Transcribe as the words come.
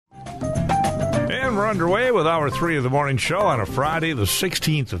afternoon. We're underway with Hour 3 of the morning show on a Friday, the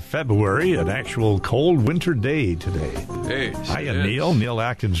 16th of February, an actual cold winter day today. Hey, Hiya, Neil. Neil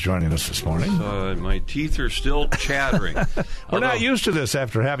Atkins joining us this morning. My teeth are still chattering. We're not used to this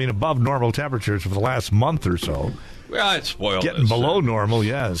after having above normal temperatures for the last month or so. Well, it spoiled Getting us. below normal,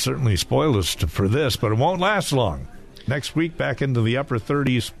 yeah, it certainly spoiled us for this, but it won't last long. Next week, back into the upper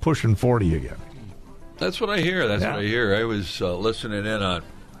 30s, pushing 40 again. That's what I hear. What I hear. I was listening in on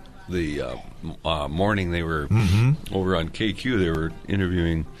the morning they were over on KQ. They were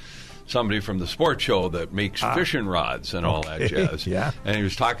interviewing somebody from the sports show that makes fishing rods and all that jazz. Yeah. And he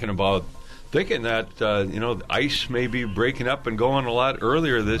was talking about thinking that, the ice may be breaking up and going a lot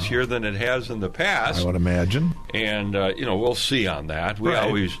earlier this year than it has in the past. I would imagine. And, we'll see on that. We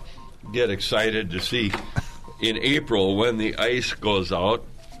always get excited to see in April when the ice goes out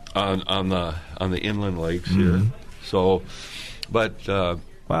on the inland lakes here. So, but...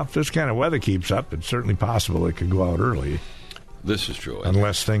 well, if this kind of weather keeps up, it's certainly possible it could go out early. This is true.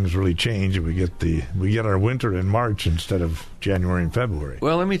 Unless things really change and we get our winter in March instead of January and February.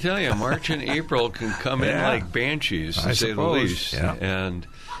 Well, let me tell you, March and April can come in like banshees, to say the least. Yeah. And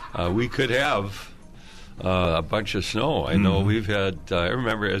we could have a bunch of snow. I know we've had, I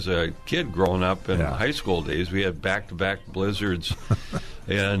remember as a kid growing up in high school days, we had back-to-back blizzards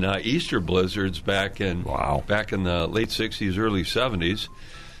and Easter blizzards back in the late 60s, early 70s.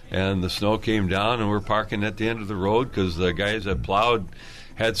 And the snow came down, and we're parking at the end of the road because the guys that plowed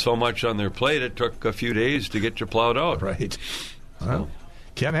had so much on their plate, it took a few days to get you plowed out. Right. Well,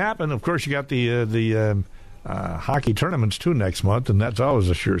 can happen. Of course, you got the hockey tournaments, too, next month, and that's always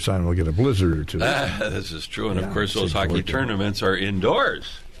a sure sign we'll get a blizzard or two. This is true. And, of course, those hockey tournaments are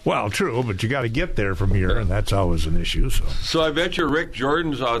indoors. Well, true, but you got to get there from here, and that's always an issue. So I bet you Rick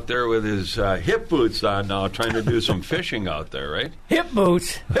Jordan's out there with his hip boots on now trying to do some fishing out there, right? Hip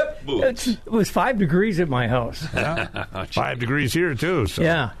boots? Hip boots. It was 5 degrees at my house. Yeah. 5 degrees here, too. So.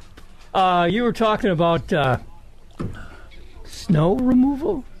 Yeah. You were talking about snow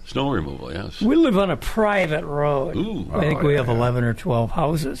removal? Snow removal, yes. We live on a private road. Ooh. I think we have 11 or 12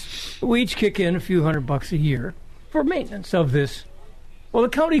 houses. We each kick in a few $100 a year for maintenance of this. Well, the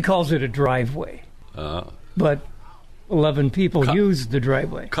county calls it a driveway, but 11 people use the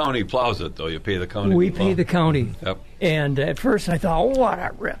driveway. County plows it, though. You pay the county. We pay the county. Yep. And at first I thought, what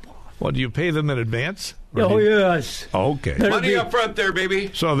a ripoff. Well, do you pay them in advance? Oh, yes. Oh, okay. Money up front there,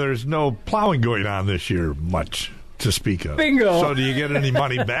 baby. So there's no plowing going on this year much to speak of. Bingo. So do you get any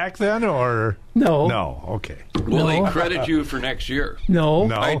money back then, or? No. No, okay. Will they credit you for next year?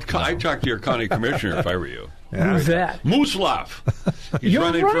 No. I'd talk to your county commissioner if I were you. Yeah. Who's that? Mooselov. He's You're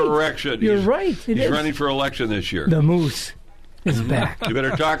running right. for election. You're He's right. He's running for election this year. The moose is back. You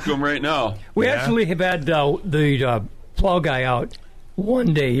better talk to him right now. We actually have had the plow guy out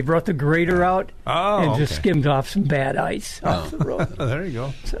one day. He brought the grader out and just skimmed off some bad ice off the road. There you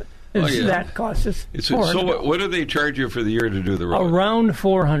go. So, yeah. That cost us So what do they charge you for the year to do the road? Around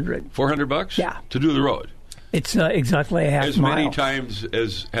 $400. $400? Yeah. To do the road? It's exactly a half as mile. As many times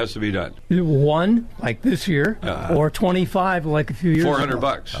as has to be done? One, like this year, or 25, like a few years ago.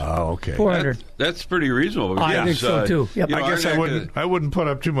 $400. Oh, okay. 400. That's pretty reasonable. I think so, too. Yep. I guess I wouldn't put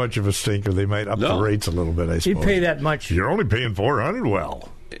up too much of a stinker. They might up the rates a little bit, I suppose. You'd pay that much. You're only paying $400?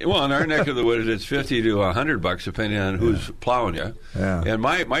 Well, in our neck of the woods, it's $50 to $100, depending on who's plowing you. Yeah. And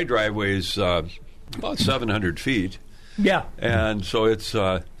my driveway is about 700 feet. Yeah. And so it's,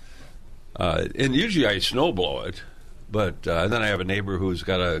 and usually I snow blow it, but then I have a neighbor who's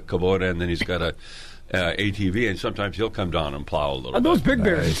got a Kubota, and then he's got a ATV, and sometimes he'll come down and plow a little bit. Those Big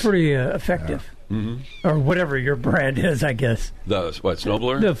Bears are pretty effective. Yeah. Mm-hmm. Or whatever your brand is, I guess. The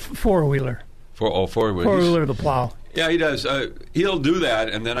snowblower? The four-wheeler. Four-wheeler. Four-wheeler, the plow. Yeah, he does. He'll do that,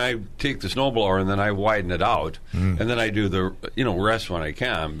 and then I take the snowblower, and then I widen it out, and then I do the rest when I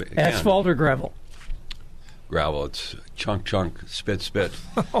can. Asphalt or gravel? Gravel. It's chunk, spit.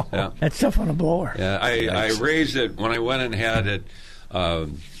 Yeah. That's tough on a blower. Yeah, I raised it when I went and had it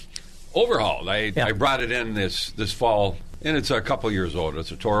overhauled. I brought it in this fall, and it's a couple years old.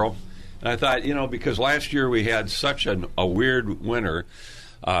 It's a Toro. And I thought, because last year we had such a weird winter,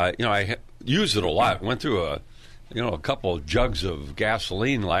 I used it a lot. Went through a couple of jugs of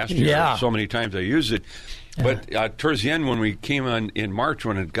gasoline last year. Yeah. So many times I used it. But towards the end, when we came in March,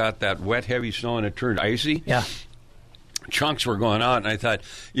 when it got that wet, heavy snow and it turned icy, chunks were going out. And I thought,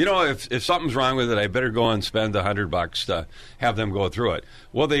 if something's wrong with it, I better go and spend the $100 to have them go through it.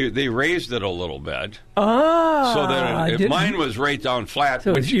 Well, they raised it a little bit. So that mine was right down flat,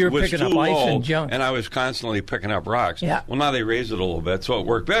 so which you're was picking too up ice low, and junk. and I was constantly picking up rocks. Yeah. Well, now they raised it a little bit, so it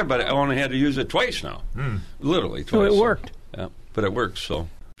worked better, but I only had to use it twice now. Literally twice. So it worked. Yeah, but it works, so.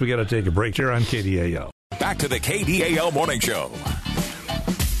 We got to take a break here on KDAL. Back to the KDAL Morning Show.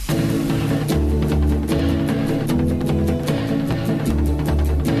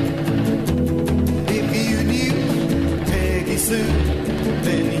 If you knew Peggy Sue,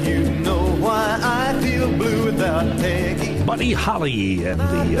 then you know why I feel blue without Peggy. Buddy Holly and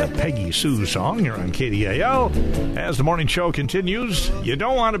the Peggy Sue song here on KDAL. As the morning show continues, you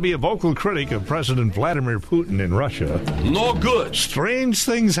don't want to be a vocal critic of President Vladimir Putin in Russia. No good. Strange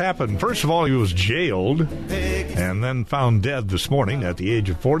things happen. First of all, he was jailed and then found dead this morning at the age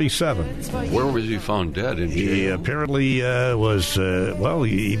of 47. Where was he found dead? In jail? He apparently was,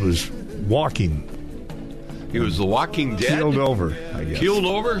 he was walking. He was the Walking Dead? Keeled over, I guess. Keeled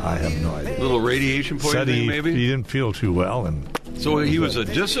over? I have no idea. Little radiation poisoning, maybe? He didn't feel too well. So he was a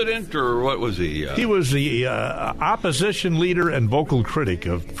dissident, or what was he? He was the opposition leader and vocal critic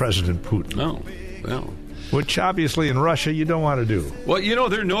of President Putin. Oh, well. Which, obviously, in Russia, you don't want to do. Well,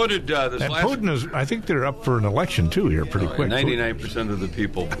 they're noted this and last... Putin is, I think they're up for an election, too, here pretty quick. 99% of the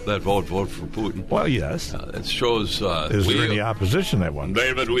people that vote for Putin. Well, yes. It shows... is there any opposition that one?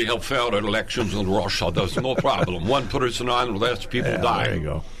 David, we have failed elections in Russia. There's no problem. One person on, less people die. There you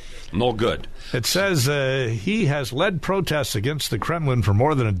go. No good. It says he has led protests against the Kremlin for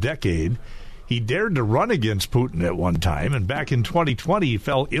more than a decade. He dared to run against Putin at one time, and back in 2020, he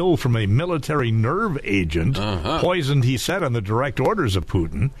fell ill from a military nerve agent, poisoned, he said, on the direct orders of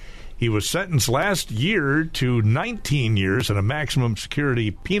Putin. He was sentenced last year to 19 years in a maximum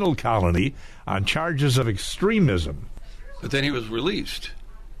security penal colony on charges of extremism. But then he was released.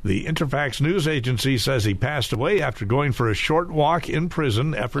 The Interfax news agency says he passed away after going for a short walk in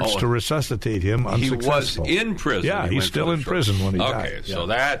prison. Efforts to resuscitate him unsuccessful. He was in prison. Yeah, he's still in prison when he died. Okay, so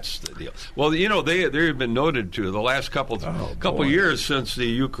that's the deal. Well, they have been noted to the last couple years since the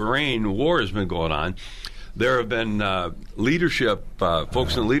Ukraine war has been going on. There have been leadership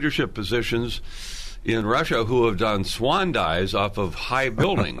folks in leadership positions in Russia who have done swan dives off of high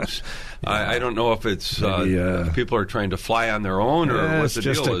buildings. I don't know if it's if people are trying to fly on their own or what the deal is.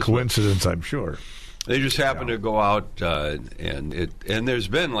 It's just a coincidence, I'm sure. They just happen to go out, and there's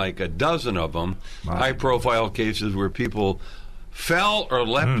been like a dozen of them, high-profile cases where people fell or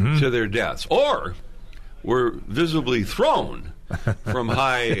leapt to their deaths, or were visibly thrown from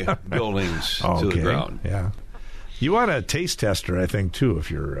high buildings to the ground. Yeah, you want a taste tester, I think, too, if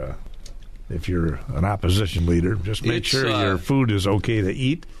you're an opposition leader. Just make sure your food is okay to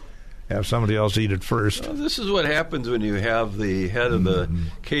eat. Have somebody else eat it first. Well, this is what happens when you have the head of the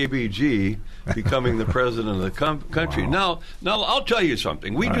KBG becoming the president of the country. Wow. Now, I'll tell you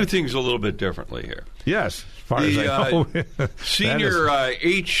something. We do things a little bit differently here. Yes, as far as I know. Senior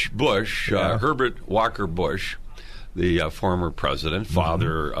H. Bush, Herbert Walker Bush, the former president,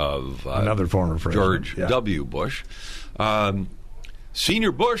 father of another former president, George W. Bush.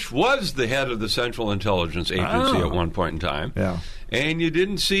 Senior Bush was the head of the Central Intelligence Agency at one point in time. Yeah. And you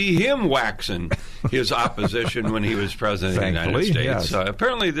didn't see him waxing his opposition when he was president of the United States. Yes.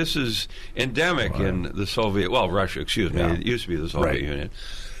 Apparently this is endemic in the Russia, excuse me. It used to be the Soviet Union.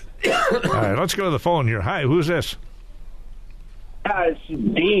 All right, let's go to the phone here. Hi, who's this? It's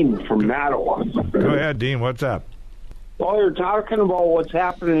Dean from Mattawa. Go ahead, Dean. What's up? Well, you're talking about what's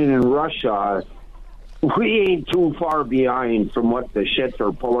happening in Russia. We ain't too far behind from what the shit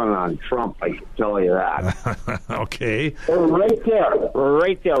they're pulling on Trump, I can tell you that. Okay. We're right there. We're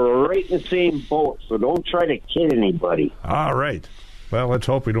right in the same boat, so don't try to kid anybody. All right. Well, let's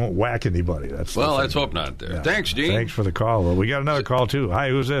hope we don't whack anybody. Let's hope not there. Yeah. Thanks, Dean. Thanks for the call. Well, we got another call, too. Hi,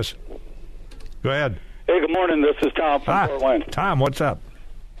 who's this? Go ahead. Hey, good morning. This is Tom from Fort Wayne. Tom, what's up?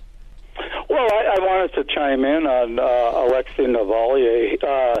 Well, I wanted to chime in on Alexei Navalny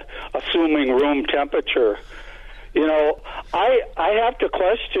assuming room temperature. You know, I have to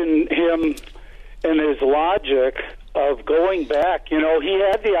question him and his logic of going back. You know, he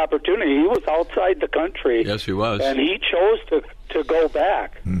had the opportunity. He was outside the country. Yes, he was. And he chose to go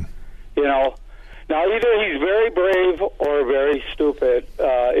back. You know, now either he's very brave or very stupid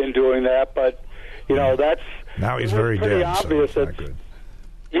in doing that, but, you know, that's... Now he's very dead, obvious so it's not good.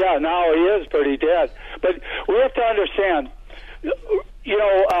 Yeah, now he is pretty dead. But we have to understand, you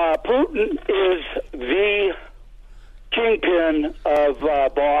know, Putin is the kingpin of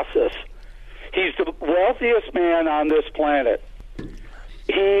bosses. He's the wealthiest man on this planet.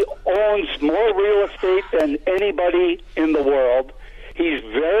 He owns more real estate than anybody in the world. He's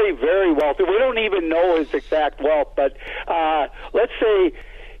very, very wealthy. We don't even know his exact wealth, but let's say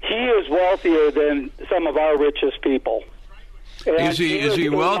he is wealthier than some of our richest people. Is he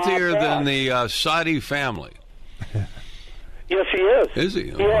wealthier than the Saudi family? Yes, he is. Is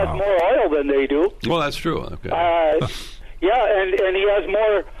he? He has more oil than they do. Well, that's true. Okay. Yeah, and he has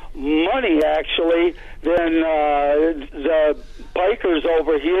more money, actually, than the pikers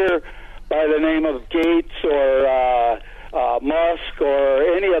over here by the name of Gates or Musk or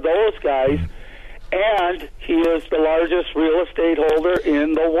any of those guys. And he is the largest real estate holder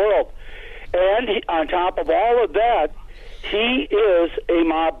in the world. And on top of all of that, he is a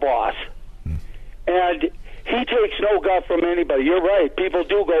mob boss. And he takes no guff from anybody. You're right. People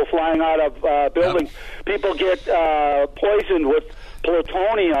do go flying out of buildings. Yep. People get poisoned with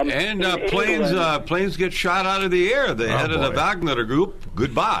plutonium. And planes get shot out of the air. The head of the Wagner Group,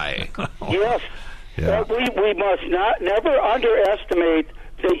 goodbye. Yes. Yeah. We must never underestimate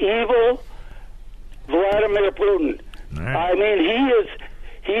the evil Vladimir Putin. Right. I mean,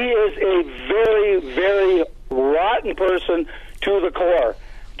 he is a very, very rotten person to the core.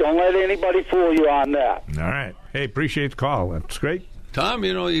 Don't let anybody fool you on that. All right. Hey, appreciate the call. That's great. Tom,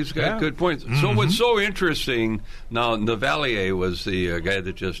 he's got good points. Mm-hmm. So what's so interesting, now, Navalier was the guy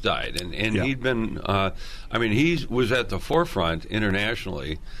that just died, and he'd been, he was at the forefront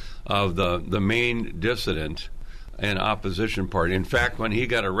internationally of the main dissident and opposition party. In fact, when he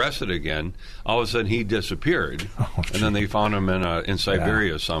got arrested again, all of a sudden he disappeared, and then they found him in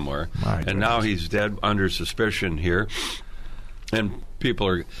Siberia somewhere. And now he's dead under suspicion here. And people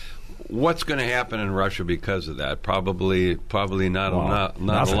are... What's going to happen in Russia because of that? Probably not a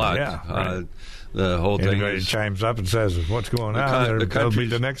lot. Yeah, right. The whole thing chimes up and says, "What's going on?" That'll be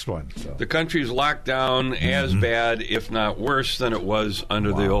the next one. So. The country's locked down as bad, if not worse, than it was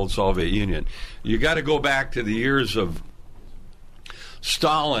under the old Soviet Union. You got to go back to the years of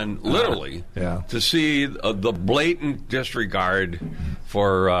Stalin, literally, to see the blatant disregard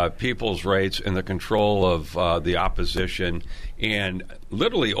for people's rights and the control of the opposition, and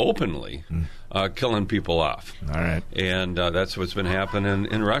literally openly killing people off. All right. And that's what's been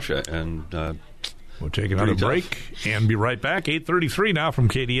happening in Russia. And we'll take another break and be right back. 8:33 now from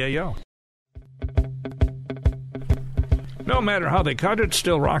KDAO. No matter how they cut it,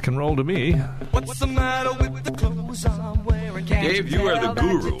 still rock and roll to me. What's the matter with the clothes I'm wearing? Dave, you are the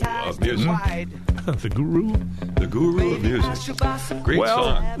guru of music. The guru? The guru of music. Great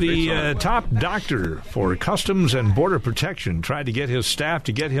song. The top doctor for Customs and Border Protection tried to get his staff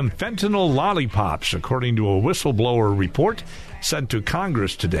to get him fentanyl lollipops, according to a whistleblower report sent to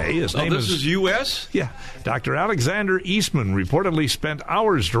Congress today. His name is U.S.? Yeah. Dr. Alexander Eastman reportedly spent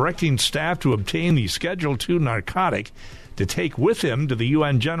hours directing staff to obtain the Schedule II narcotic to take with him to the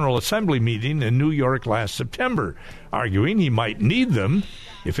UN General Assembly meeting in New York last September, arguing he might need them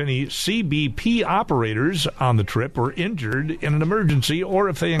if any CBP operators on the trip were injured in an emergency or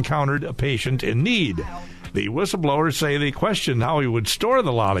if they encountered a patient in need. The whistleblowers say they questioned how he would store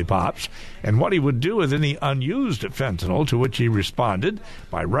the lollipops and what he would do with any unused fentanyl, to which he responded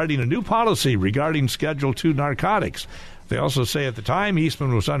by writing a new policy regarding Schedule II narcotics. They also say at the time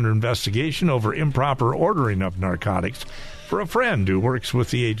Eastman was under investigation over improper ordering of narcotics for a friend who works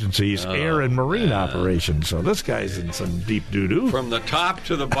with the agency's air and marine operations. So this guy's in some deep doo-doo. From the top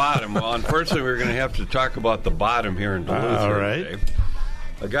to the bottom. Well, unfortunately, we're going to have to talk about the bottom here in Duluth. All right. Today.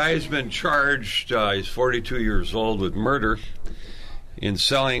 A guy has been charged, he's 42 years old, with murder in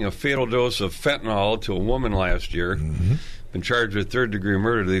selling a fatal dose of fentanyl to a woman last year. Mm-hmm. Been charged with third-degree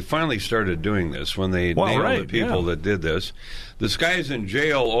murder. They finally started doing this when they nailed the people that did this. This guy's in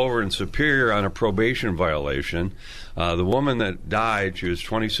jail over in Superior on a probation violation. The woman that died, she was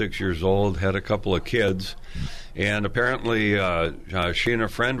 26 years old, had a couple of kids, and apparently she and a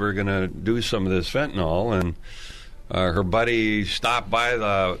friend were going to do some of this fentanyl, and her buddy stopped by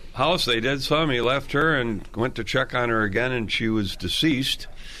the house. They did some. He left her and went to check on her again, and she was deceased.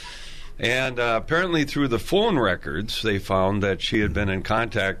 And apparently through the phone records, they found that she had been in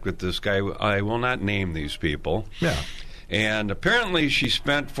contact with this guy. I will not name these people. Yeah. And apparently she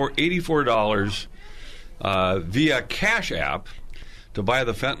spent for $84 via Cash App to buy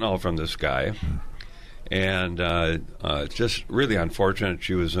the fentanyl from this guy. And it's just really unfortunate.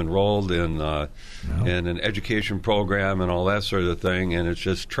 She was enrolled in an education program and all that sort of thing, and it's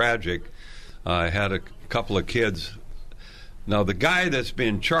just tragic. Had a couple of kids. Now, the guy that's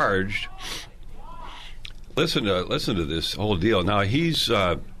being charged, listen to this whole deal. Now, he's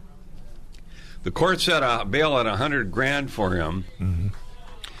the court set a bail at $100,000 for him. Mm-hmm.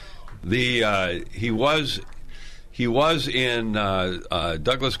 He was in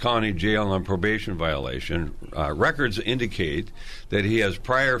Douglas County Jail on probation violation. Records indicate that he has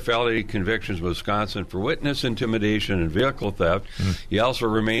prior felony convictions in Wisconsin for witness intimidation and vehicle theft. He also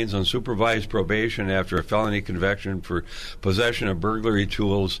remains on supervised probation after a felony conviction for possession of burglary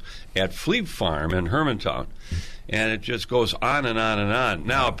tools at Fleet Farm in Hermantown. And it just goes on and on and on.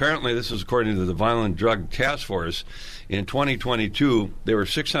 Now, apparently, this is according to the Violent Drug Task Force. In 2022, there were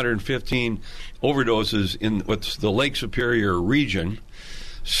 615 overdoses in what's the Lake Superior region,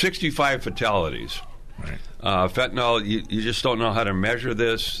 65 fatalities. Right. Fentanyl, you just don't know how to measure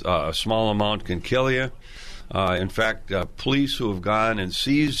this. A small amount can kill you. In fact, police who have gone and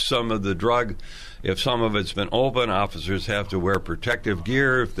seized some of the drug, if some of it's been open, officers have to wear protective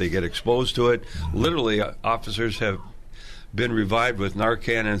gear if they get exposed to it. Literally, officers have been revived with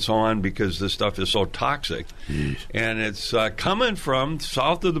Narcan and so on because this stuff is so toxic. Jeez. And it's coming from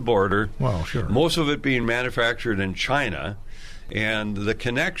south of the border. Well, sure. Most of it being manufactured in China. And the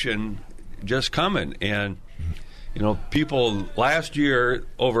connection just coming. And, people, last year,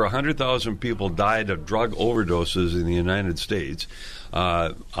 over 100,000 people died of drug overdoses in the United States.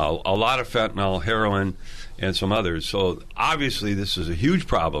 A lot of fentanyl, heroin, and some others. So, obviously, this is a huge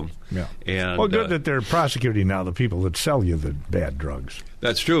problem. Yeah. And, well, good that they're prosecuting now the people that sell you the bad drugs.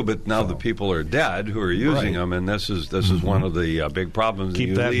 That's true, but now the people are dead who are using them, and this is one of the big problems.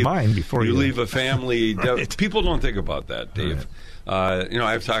 Keep that in mind before you leave a family. Right. People don't think about that, Dave. Right.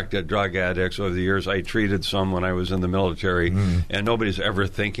 I've talked to drug addicts over the years. I treated some when I was in the military, and nobody's ever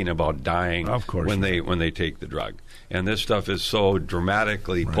thinking about dying when they take the drug. And this stuff is so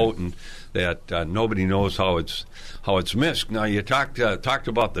dramatically potent that nobody knows how it's missed. Now, you talked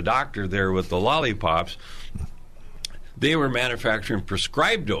about the doctor there with the lollipops. They were manufacturing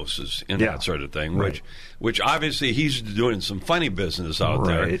prescribed doses and that sort of thing, which obviously he's doing some funny business out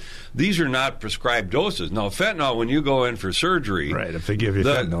there. These are not prescribed doses. Now, fentanyl, when you go in for surgery, if they give you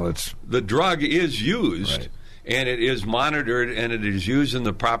fentanyl, the drug is used. And it is monitored, and it is used in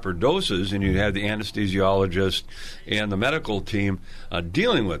the proper doses, and you have the anesthesiologist and the medical team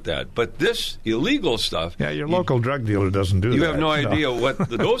dealing with that. But this illegal stuff... Yeah, your local drug dealer doesn't do that. You have no idea what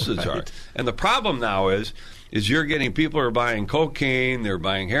the doses are. And the problem now is you're getting people who are buying cocaine, they're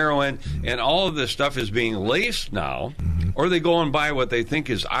buying heroin, and all of this stuff is being laced now, or they go and buy what they think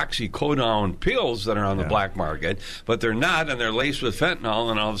is oxycodone pills that are on the black market, but they're not, and they're laced with fentanyl,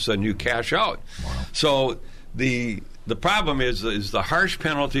 and all of a sudden you cash out. Wow. So... The problem is the harsh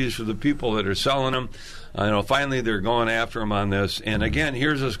penalties for the people that are selling them. Finally they're going after them on this. And again,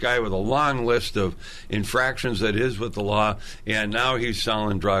 here's this guy with a long list of infractions that is with the law, and now he's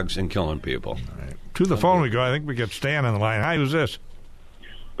selling drugs and killing people. All right. To the phone we go. I think we get Stan on the line. Hi, who's this?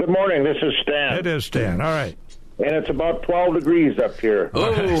 Good morning. This is Stan. It is Stan. All right. And it's about 12 degrees up here.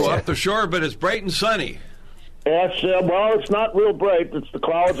 Oh, up the shore, but it's bright and sunny. Yes, well, it's not real bright. The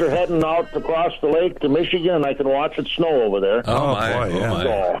clouds are heading out across the lake to Michigan, and I can watch it snow over there. Oh my! Boy,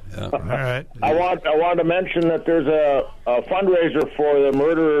 yeah. So, all right. I want to mention that there's a fundraiser for the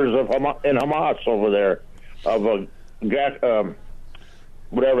murderers of in Hamas over there, of Gaza.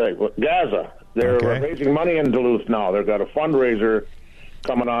 They're raising money in Duluth now. They've got a fundraiser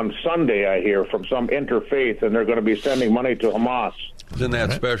coming on Sunday, I hear, from some interfaith, and they're going to be sending money to Hamas. Isn't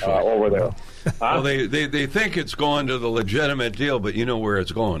that special? Over there. Well, they think it's going to the legitimate deal, but you know where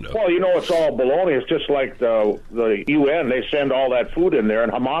it's going to. Well, it's all baloney. It's just like the UN. They send all that food in there,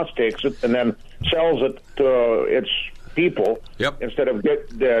 and Hamas takes it and then sells it to its people instead of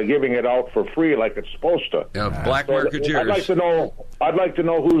giving it out for free like it's supposed to. Yeah, black marketeers. I'd like to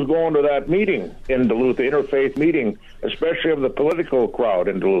know who's going to that meeting in Duluth, the interfaith meeting, especially of the political crowd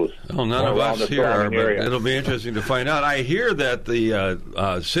in Duluth. Well, none of us here are, but it'll be interesting to find out. I hear that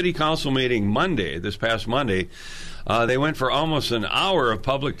the city council meeting this past Monday, they went for almost an hour of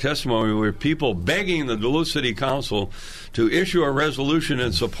public testimony with people begging the Duluth City Council to issue a resolution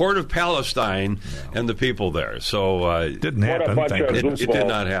in support of Palestine and the people there. So it didn't happen. It did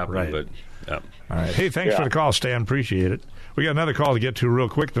not happen. Right. But all right. Hey, thanks for the call, Stan. Appreciate it. We got another call to get to real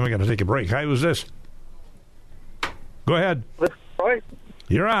quick, then we got to take a break. Hi, who's this? Go ahead. Right.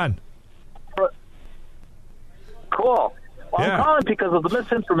 You're on. Cool. Well, I'm calling because of the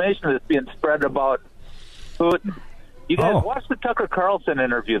misinformation that's being spread about Putin. You guys watched the Tucker Carlson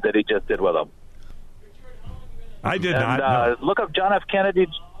interview that he just did with him? I did not. No. Look up John F. Kennedy.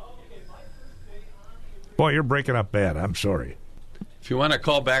 Boy, you're breaking up bad. I'm sorry. If you want to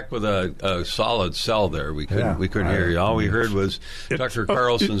call back with a solid cell there, we couldn't hear you. All we heard was Tucker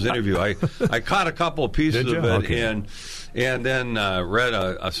Carlson's interview. I caught a couple of pieces of it and then read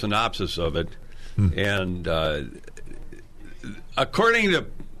a synopsis of it. And according to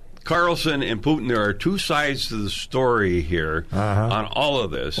Carlson and Putin, there are two sides to the story here on all of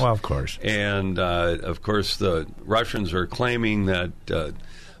this. Well, of course. And, of course, the Russians are claiming that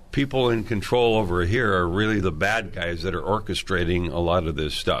people in control over here are really the bad guys that are orchestrating a lot of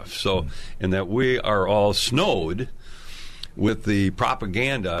this stuff. So, and that we are all snowed with the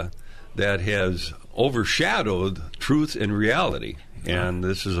propaganda that has overshadowed truth and reality. And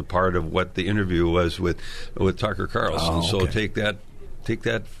this is a part of what the interview was with Tucker Carlson. Oh, okay. So take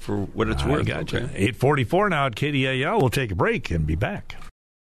that for what it's worth. Gotcha. Okay? 8:44 now at KDAL. We'll take a break and be back.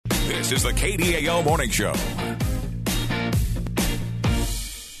 This is the KDAL Morning Show.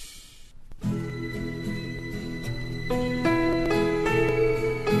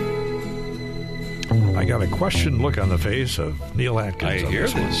 I got a questioned look on the face of Neil Atkins. I hear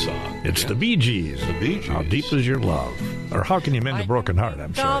one. this song. It's the Bee Gees. The Bee Gees. How deep is your love? Or how can you mend a broken heart?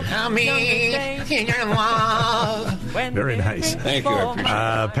 I'm sorry. How me in your love. Very nice. Thank you. I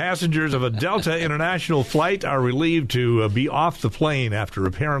appreciate it. Passengers of a Delta International flight are relieved to be off the plane after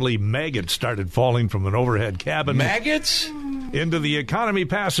apparently maggots started falling from an overhead cabin. Maggots? Into the economy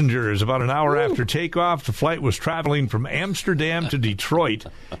passengers. About an hour after takeoff, the flight was traveling from Amsterdam to Detroit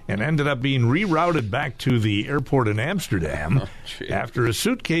and ended up being rerouted back to the airport in Amsterdam after a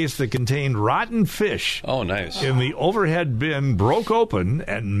suitcase that contained rotten fish in the overhead bin broke open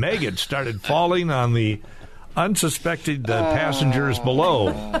and maggots started falling on the unsuspected passengers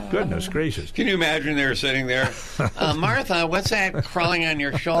below. Goodness gracious. Can you imagine they were sitting there? Martha, what's that crawling on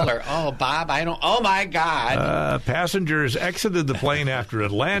your shoulder? Oh, Bob, I don't... Oh, my God. Passengers exited the plane after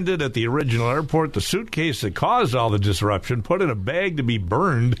it landed at the original airport. The suitcase that caused all the disruption put in a bag to be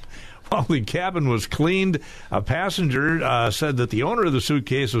burned while the cabin was cleaned. A passenger said that the owner of the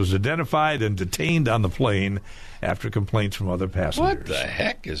suitcase was identified and detained on the plane after complaints from other passengers. What the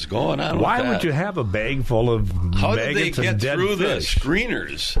heck is going on Why with that? would you have a bag full of How maggots did they and get dead through fish? the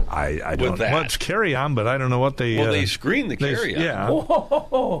screeners? I don't know. that? Well, it's carry-on, but I don't know what they... Well, they screen the carry-on. Yeah.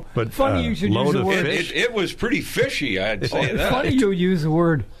 Oh, But, funny you should load use the of word. fish. It was pretty fishy, I'd say that. Funny you use the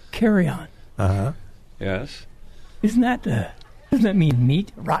word carry-on. Uh-huh. Yes. Isn't that doesn't that mean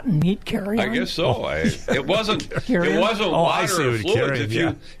meat? Rotten meat carry-on? I guess so. It wasn't Carry-on? water see or what fluids.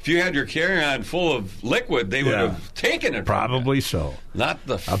 carry-on, If you had your carry-on full of liquid, they would have taken it. Probably so. Not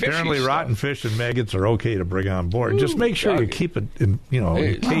the fishy Apparently, stuff. rotten fish and maggots are okay to bring on board. Just make sure you doggy. keep it,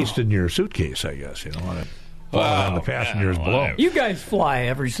 encased in your suitcase. I guess you don't want it falling on the passengers below. You guys fly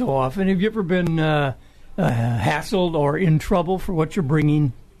every so often. Have you ever been hassled or in trouble for what you're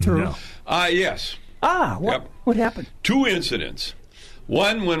bringing through? No. Yes. What happened? 2 incidents.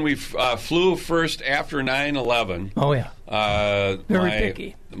 One, when we flew first after 9/11. Oh, yeah. Very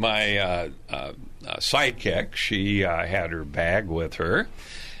picky. My sidekick, she had her bag with her,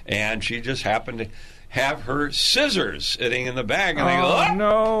 and she just happened to have her scissors sitting in the bag. And I go,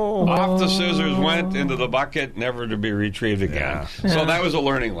 no. Off the scissors went into the bucket, never to be retrieved again. So that was a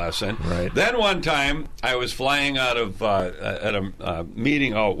learning lesson. Right. Then one time, I was flying out of at a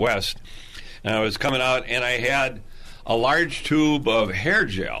meeting out west, and I was coming out, and I had a large tube of hair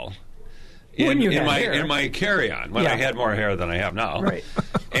gel in my carry-on when I had more hair than I have now. Right.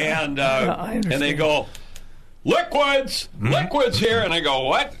 And they go, liquids here, and I go,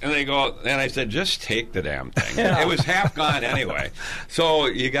 what? And they go, and I said, just take the damn thing. It was half gone anyway. So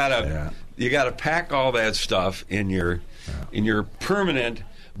you gotta pack all that stuff in your permanent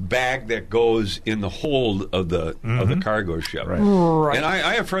bag that goes in the hold of the cargo ship. Right. And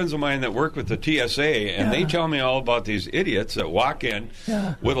I have friends of mine that work with the TSA, and they tell me all about these idiots that walk in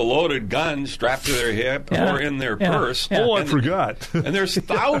with a loaded gun strapped to their hip or in their purse. Oh, I forgot. And there's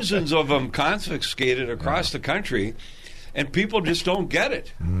thousands of them confiscated across the country, and people just don't get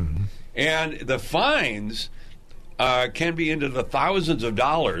it. Mm-hmm. And the fines can be into the thousands of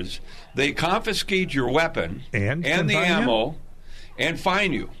dollars. They confiscate your weapon and the ammo. And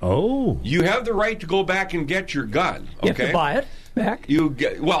fine you. Oh. You have the right to go back and get your gun. Okay? You have to buy it back? You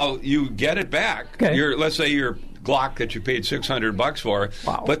get it back. Okay. Let's say your Glock that you paid $600 for,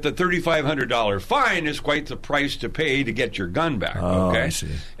 but the $3,500 fine is quite the price to pay to get your gun back. Okay? I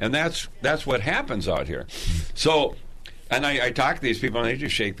see. And that's what happens out here. So, and I talk to these people and they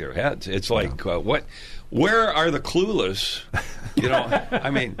just shake their heads. It's like, what? Where are the clueless? I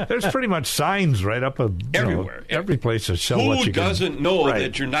mean, there's pretty much signs right up everywhere. Every place that sell Who what you doesn't know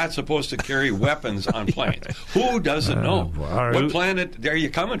that you're not supposed to carry weapons on planes? Who doesn't know? What planet are you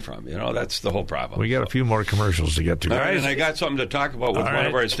coming from? That's the whole problem. We got a few more commercials to get to, All guys. right, and I got something to talk about with one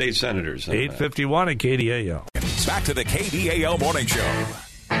of our state senators. 8:51 at KDAL. Back to the KDAL Morning Show.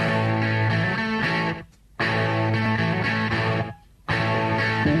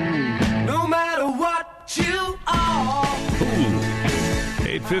 No matter what you are.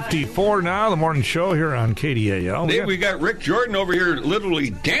 8:54 now, the morning show here on KDAL. We got Rick Jordan over here literally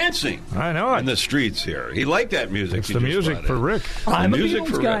dancing. I know it. In the streets here. He liked that music. It's the music for Rick. I'm the a music Beatles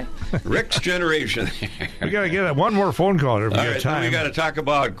for guy. Rick's generation. We got to get one more phone call if we All got right, time. then we got to talk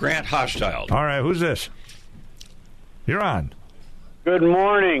about Grant Hochschild. All right, who's this? You're on. Good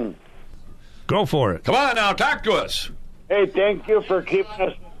morning. Go for it. Come on now, talk to us. Hey, thank you for keeping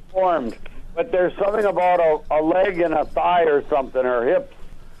us informed. But there's something about a leg and a thigh or something, or hip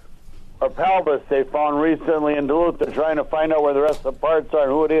or pelvis they found recently in Duluth. They're trying to find out where the rest of the parts are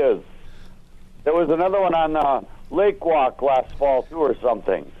and who it is. There was another one on Lake Walk last fall, too, or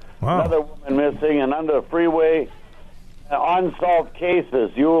something. Wow. Another woman missing, and under the freeway, unsolved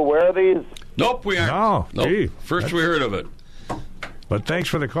cases. You aware of these? Nope, we aren't. No, nope. gee, First we heard of it. But thanks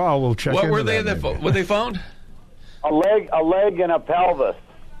for the call. We'll check What into were they? that. What they found? A leg and a pelvis.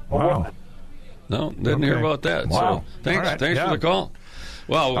 Wow. No, didn't hear about that. Wow. So thanks, Right, thanks for the call.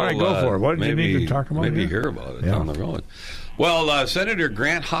 Well, all right, go for it. What did you need to talk about? Maybe hear about it down the road. Well, Senator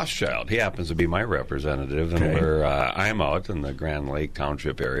Grant Hochschild, he happens to be my representative, and where I'm out in the Grand Lake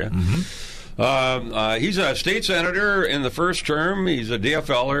Township area. Mm-hmm. He's a state senator in the first term. He's a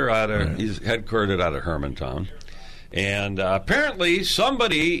DFLer he's headquartered out of Hermantown. And apparently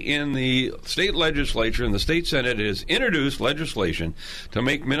somebody in the state legislature and the state senate has introduced legislation to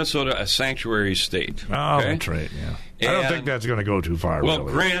make Minnesota a sanctuary state. Oh, that's right, yeah. I don't think that's going to go too far. Well,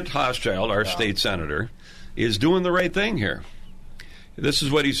 really. Grant Hochschild, our state senator, is doing the right thing here. This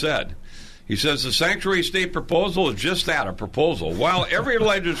is what he said. He says the sanctuary state proposal is just that, a proposal. While every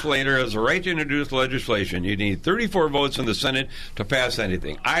legislator has the right to introduce legislation, you need 34 votes in the Senate to pass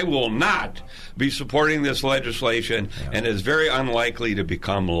anything. I will not be supporting this legislation, and is very unlikely to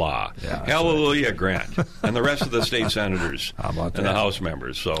become law. Yeah, hallelujah, Grant, and the rest of the state senators and the House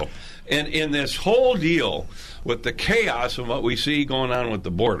members. So, and in this whole deal with the chaos of what we see going on with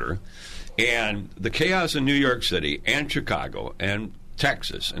the border, and the chaos in New York City and Chicago and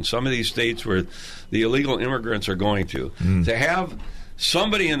Texas and some of these states where the illegal immigrants are going to have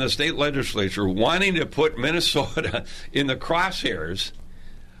somebody in the state legislature wanting to put Minnesota in the crosshairs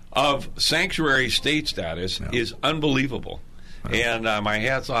of sanctuary state status is unbelievable. And my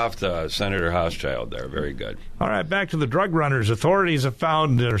hat's off to Senator Hochschild there. Very good. All right, back to the drug runners. Authorities have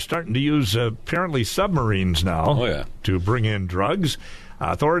found they're starting to use apparently submarines now to bring in drugs.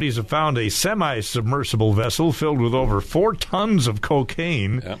 Authorities have found a semi-submersible vessel filled with over 4 tons of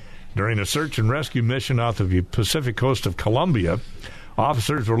cocaine during a search and rescue mission off the Pacific coast of Colombia.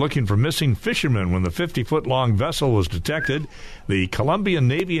 Officers were looking for missing fishermen when the 50-foot-long vessel was detected. The Colombian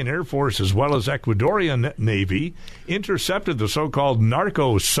Navy and Air Force, as well as Ecuadorian Navy, intercepted the so-called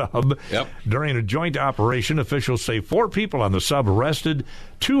narco sub. During a joint operation, officials say 4 people on the sub arrested,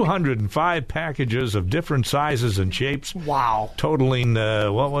 205 packages of different sizes and shapes. Wow. Totaling,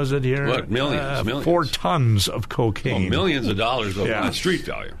 what was it here? What, millions. 4 tons of cocaine. Well, millions of dollars of street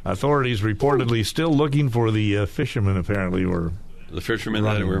value. Authorities reportedly still looking for the fishermen, apparently, were... The fishermen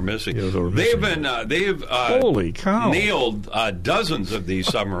that were missing. They've holy cow. Nailed dozens of these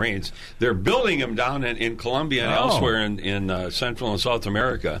submarines. They're building them down in Colombia and elsewhere in Central and South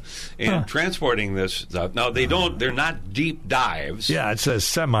America, and transporting this stuff. Now they're not deep dives. Yeah, it says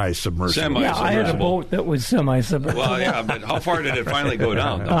semi-submersible. Yeah, I had a boat that was semi-submersible. Well, yeah, but how far did it finally go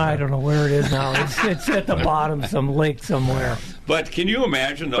down? I don't know where it is now. It's at the bottom, some lake somewhere. But can you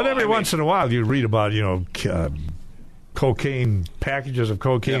imagine? But every once in a while, you read about cocaine, packages of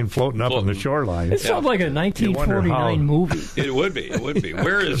cocaine floating up on the shoreline. It sounds like a 1949 movie. It would be.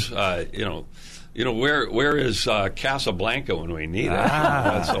 Where is where is Casablanca when we need it?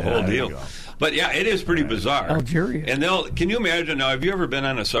 That's the whole deal. But yeah, it is pretty bizarre. Algeria. And can you imagine now? Have you ever been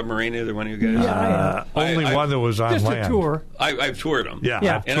on a submarine? Either one of you guys? Yeah, only one that was on just land. A tour. I've toured them.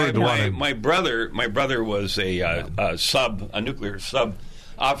 Yeah. And my brother was a nuclear sub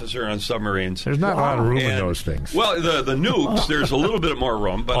officer on submarines. There's not a lot of room in those things. Well, the nukes, there's a little bit more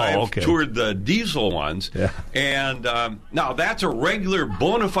room, but I've toured the diesel ones. Yeah. And now that's a regular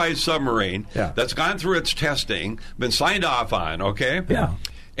bona fide submarine that's gone through its testing, been signed off on, okay? Yeah.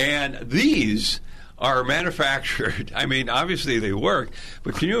 And these are manufactured. I mean, obviously they work,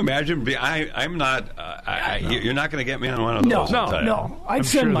 but can you imagine? I'm not. You're not going to get me on one of those. No. I'd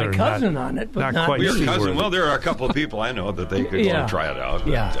send my cousin on it, but not quite your cousin. Well, there are a couple of people I know that they could go and try it out.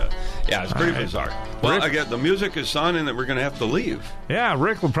 But, it's pretty bizarre. Well, again, the music is sounding that we're going to have to leave. Yeah,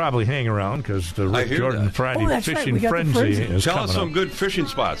 Rick will probably hang around because the Rick Jordan Friday Fishing Frenzy is Tell coming us some up. good fishing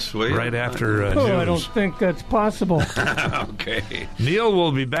spots, will you? Right after news. I don't think that's possible. Okay. Neil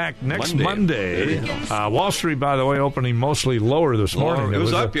will be back next Monday. Wall Street, by the way, opening mostly lower this morning. It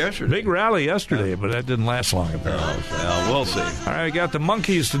was up yesterday. Big rally yesterday, but that didn't last long, apparently. Well, we'll see. All right, we got the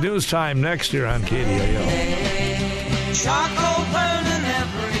Monkees to news time next year on KDAL. Charcoal